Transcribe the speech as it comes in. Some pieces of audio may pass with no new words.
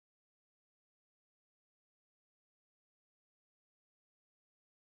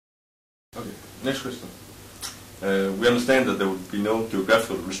Okay, next question. We understand that there would be no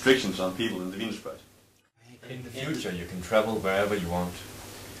geographical restrictions on people in the Venus Project. In the future, you can travel wherever you want.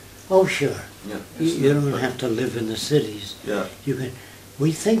 Oh, sure. Yeah, You don't have to live in the cities. Yeah. You can.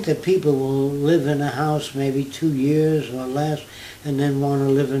 We think that people will live in a house maybe 2 years or less, and then want to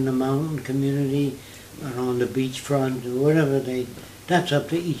live in the mountain community or on the beachfront or whatever they. That's up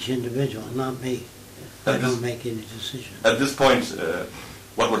to each individual, not me. I don't make any decisions. At this point,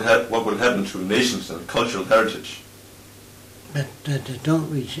 what would happen to nations and cultural heritage? That they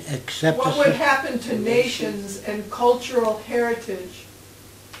don't accept. What would happen to nations and cultural heritage?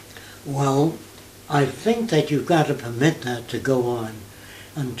 Well, I think that you've got to permit that to go on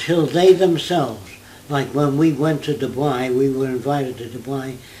until they themselves, like when we went to Dubai, we were invited to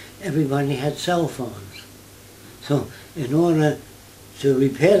Dubai, everybody had cell phones. So in order to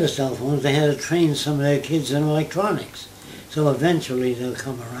repair the cell phones, they had to train some of their kids in electronics. So eventually they'll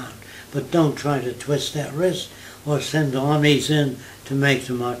come around. But don't try to twist their wrist or send armies in to make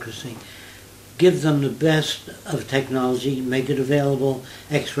democracy. Give them the best of technology, make it available,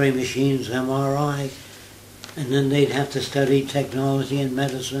 X-ray machines, MRI, and then they'd have to study technology and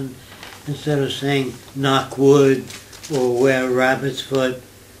medicine instead of saying knock wood or wear rabbit's foot.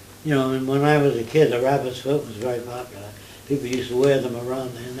 You know, and when I was a kid, a rabbit's foot was very popular. People used to wear them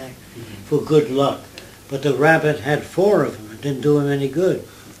around their neck for good luck. But the rabbit had 4 of them. It didn't do him any good.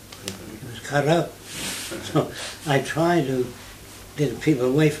 It was cut up. So I try to get people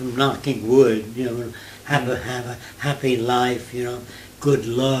away from knocking wood, you know, have a happy life, you know, good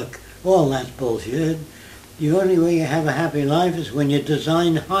luck. All that's bullshit. The only way you have a happy life is when you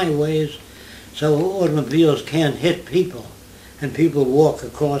design highways so automobiles can't hit people and people walk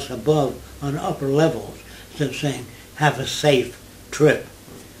across above on upper levels instead of saying, have a safe trip.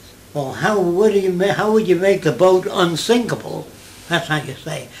 Well, how would you make the boat unsinkable? That's how you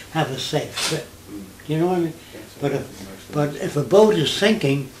say, have a safe trip. You know what I mean? But if a boat is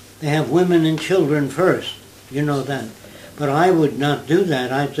sinking, they have women and children first. You know that. But I would not do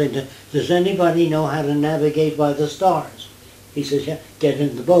that. I'd say, does anybody know how to navigate by the stars? He says, yeah, get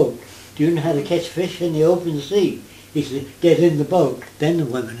in the boat. Do you know how to catch fish in the open sea? He says, get in the boat. Then the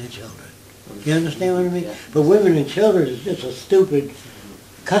women and children. You understand what I mean? But women and children is just a stupid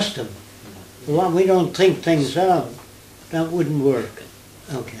custom. We don't think things out. That wouldn't work.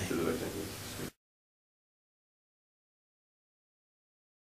 Okay.